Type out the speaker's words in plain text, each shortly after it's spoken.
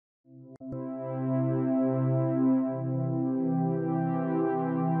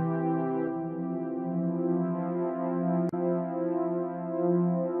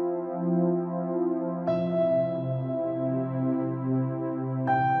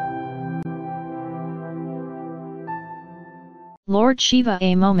Lord Shiva.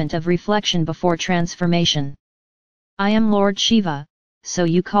 A moment of reflection before transformation. I am Lord Shiva, so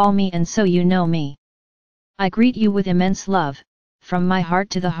you call me and so you know me. I greet you with immense love, from my heart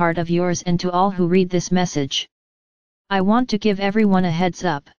to the heart of yours and to all who read this message. I want to give everyone a heads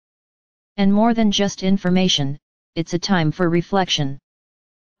up. And more than just information, it's a time for reflection.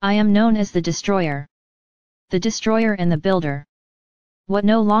 I am known as the Destroyer. The Destroyer and the Builder. What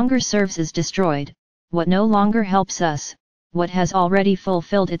no longer serves is destroyed, what no longer helps us, what has already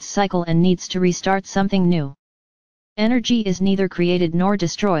fulfilled its cycle and needs to restart something new. Energy is neither created nor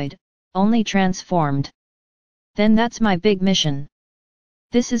destroyed, only transformed. Then that's my big mission.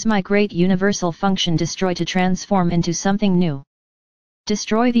 This is my great universal function: destroy to transform into something new.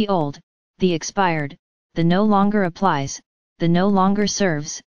 Destroy the old, the expired, the no longer applies, the no longer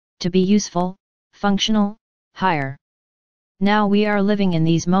serves, to be useful, functional, higher. Now we are living in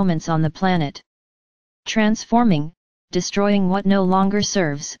these moments on the planet. Transforming, destroying what no longer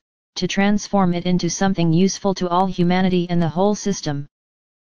serves, to transform it into something useful to all humanity and the whole system.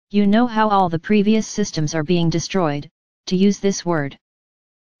 You know how all the previous systems are being destroyed, to use this word.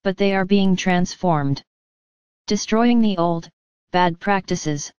 But they are being transformed. Destroying the old, bad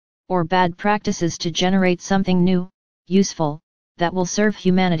practices, or bad practices to generate something new, useful, that will serve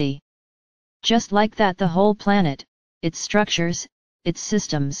humanity. Just like that, the whole planet, its structures, its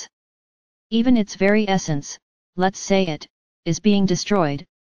systems, even its very essence, let's say it, is being destroyed,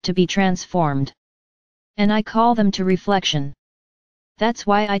 to be transformed. And I call them to reflection. That's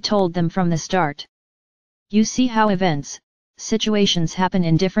why I told them from the start. You see how events, situations happen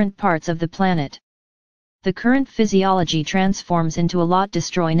in different parts of the planet. The current physiology transforms into a lot,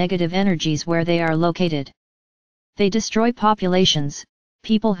 destroy negative energies where they are located. They destroy populations,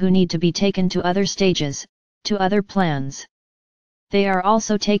 people who need to be taken to other stages, to other plans. They are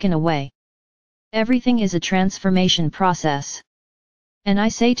also taken away. Everything is a transformation process. And I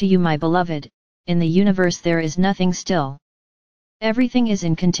say to you, my beloved, in the universe there is nothing still. Everything is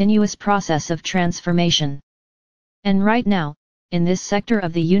in continuous process of transformation. And right now, in this sector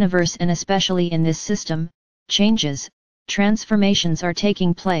of the universe and especially in this system, changes, transformations are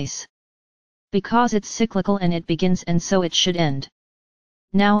taking place. Because it's cyclical and it begins and so it should end.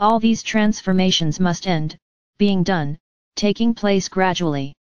 Now all these transformations must end, being done, taking place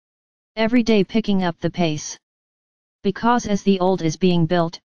gradually. Every day picking up the pace. Because as the old is being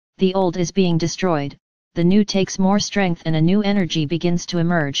built, the old is being destroyed, the new takes more strength and a new energy begins to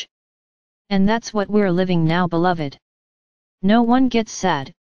emerge. And that's what we're living now, beloved. No one gets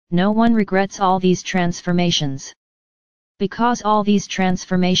sad, no one regrets all these transformations. Because all these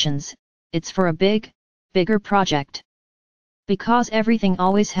transformations, it's for a bigger project. Because everything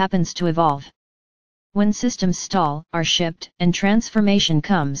always happens to evolve. When systems stall, are shipped, and transformation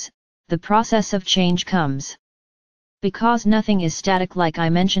comes, the process of change comes. Because nothing is static, like I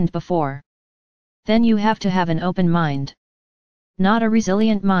mentioned before. Then you have to have an open mind. Not a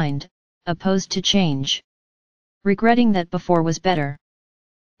resilient mind, opposed to change. Regretting that before was better.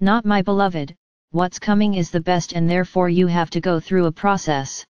 Not, my beloved, what's coming is the best and therefore you have to go through a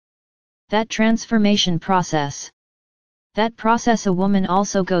process. That transformation process. That process a woman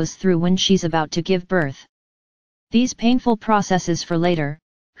also goes through when she's about to give birth. These painful processes for later,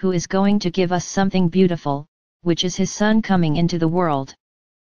 who is going to give us something beautiful, which is his son coming into the world.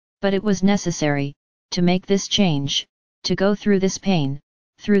 But it was necessary, to make this change, to go through this pain,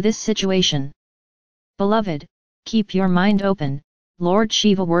 through this situation. Beloved, keep your mind open. Lord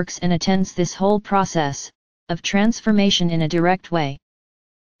Shiva works and attends this whole process, of transformation in a direct way.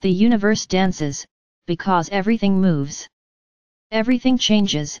 The universe dances, because everything moves. Everything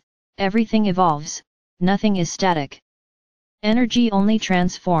changes, everything evolves, nothing is static. Energy only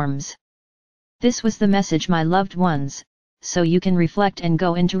transforms. This was the message, my loved ones, so you can reflect and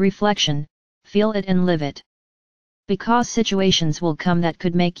go into reflection, feel it and live it. Because situations will come that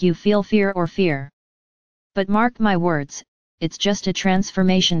could make you feel fear or fear. But mark my words, it's just a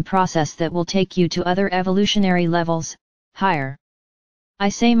transformation process that will take you to other evolutionary levels, higher. I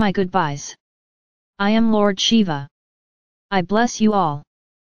say my goodbyes. I am Lord Shiva. I bless you all.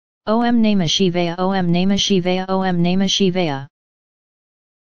 Om Namah Shivaya, Om Namah Shivaya, Om Namah Shivaya.